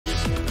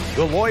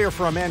The lawyer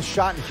for a man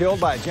shot and killed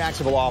by a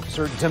Jacksonville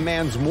officer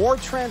demands more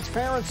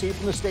transparency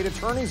from the state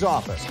attorney's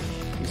office.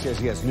 He says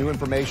he has new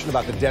information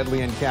about the deadly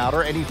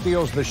encounter and he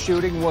feels the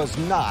shooting was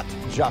not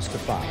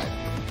justified.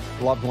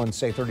 Loved ones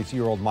say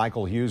 32-year-old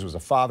Michael Hughes was a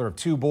father of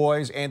 2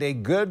 boys and a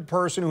good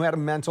person who had a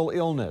mental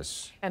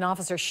illness. An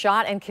officer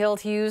shot and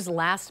killed Hughes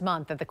last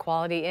month at the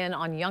Quality Inn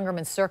on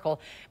Youngerman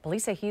Circle.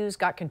 Police say Hughes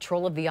got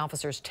control of the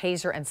officer's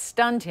taser and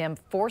stunned him,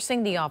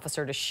 forcing the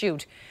officer to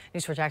shoot.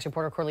 News 4 Jax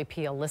reporter Corley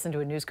Peel listened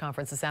to a news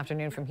conference this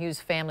afternoon from Hughes'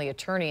 family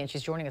attorney, and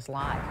she's joining us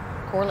live.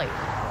 Corley.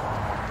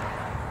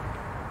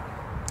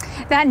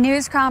 That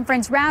news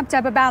conference wrapped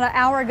up about an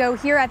hour ago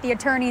here at the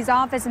attorney's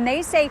office, and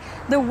they say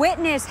the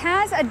witness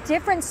has a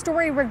different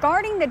story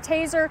regarding the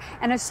taser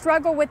and a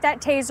struggle with that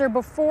taser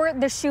before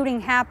the shooting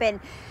happened.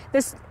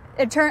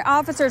 The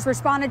officers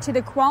responded to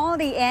the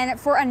Quality Inn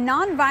for a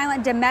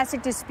nonviolent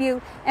domestic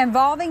dispute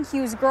involving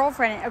Hughes'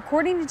 girlfriend.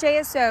 According to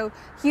JSO,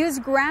 Hughes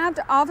grabbed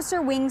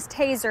Officer Wing's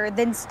taser,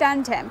 then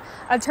stunned him.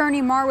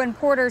 Attorney Marwin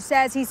Porter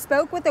says he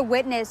spoke with a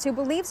witness who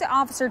believes the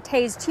officer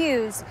tased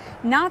Hughes,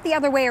 not the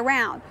other way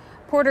around.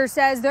 Porter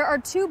says there are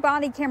 2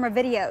 body camera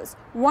videos.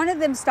 One of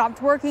them stopped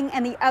working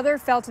and the other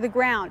fell to the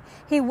ground.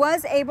 He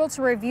was able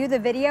to review the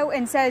video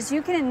and says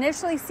you can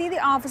initially see the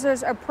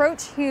officers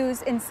approach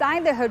Hughes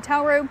inside the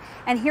hotel room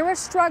and hear a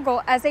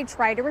struggle as they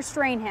try to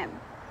restrain him.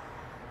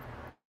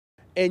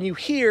 And you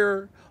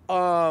hear,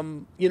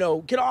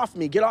 get off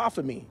me, get off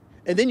of me.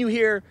 And then you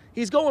hear,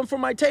 he's going for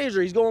my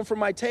taser, he's going for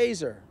my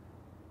taser.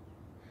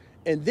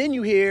 And then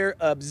you hear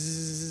a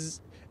bzzz,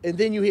 and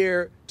then you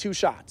hear 2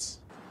 shots.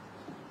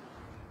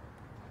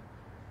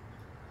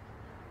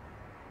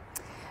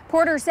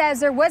 Porter says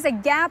there was a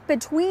gap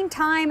between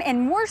time and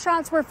more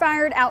shots were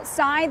fired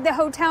outside the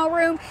hotel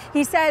room.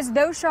 He says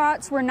those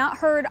shots were not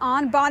heard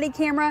on body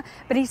camera,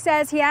 but he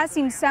says he has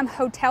seen some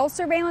hotel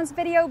surveillance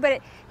video,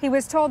 but he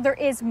was told there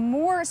is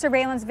more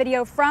surveillance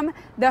video from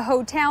the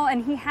hotel,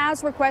 and he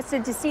has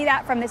requested to see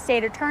that from the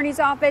state attorney's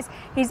office.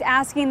 He's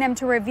asking them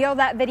to reveal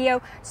that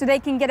video so they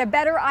can get a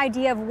better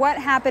idea of what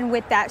happened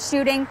with that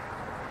shooting.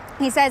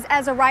 He says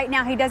as of right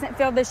now, he doesn't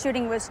feel the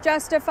shooting was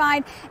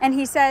justified, and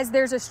he says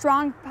there's a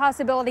strong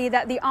possibility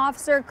that the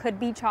officer could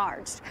be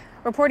charged.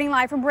 Reporting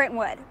live from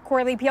Brentwood,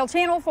 Corley Peel,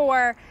 Channel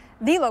 4,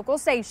 the local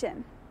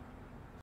station.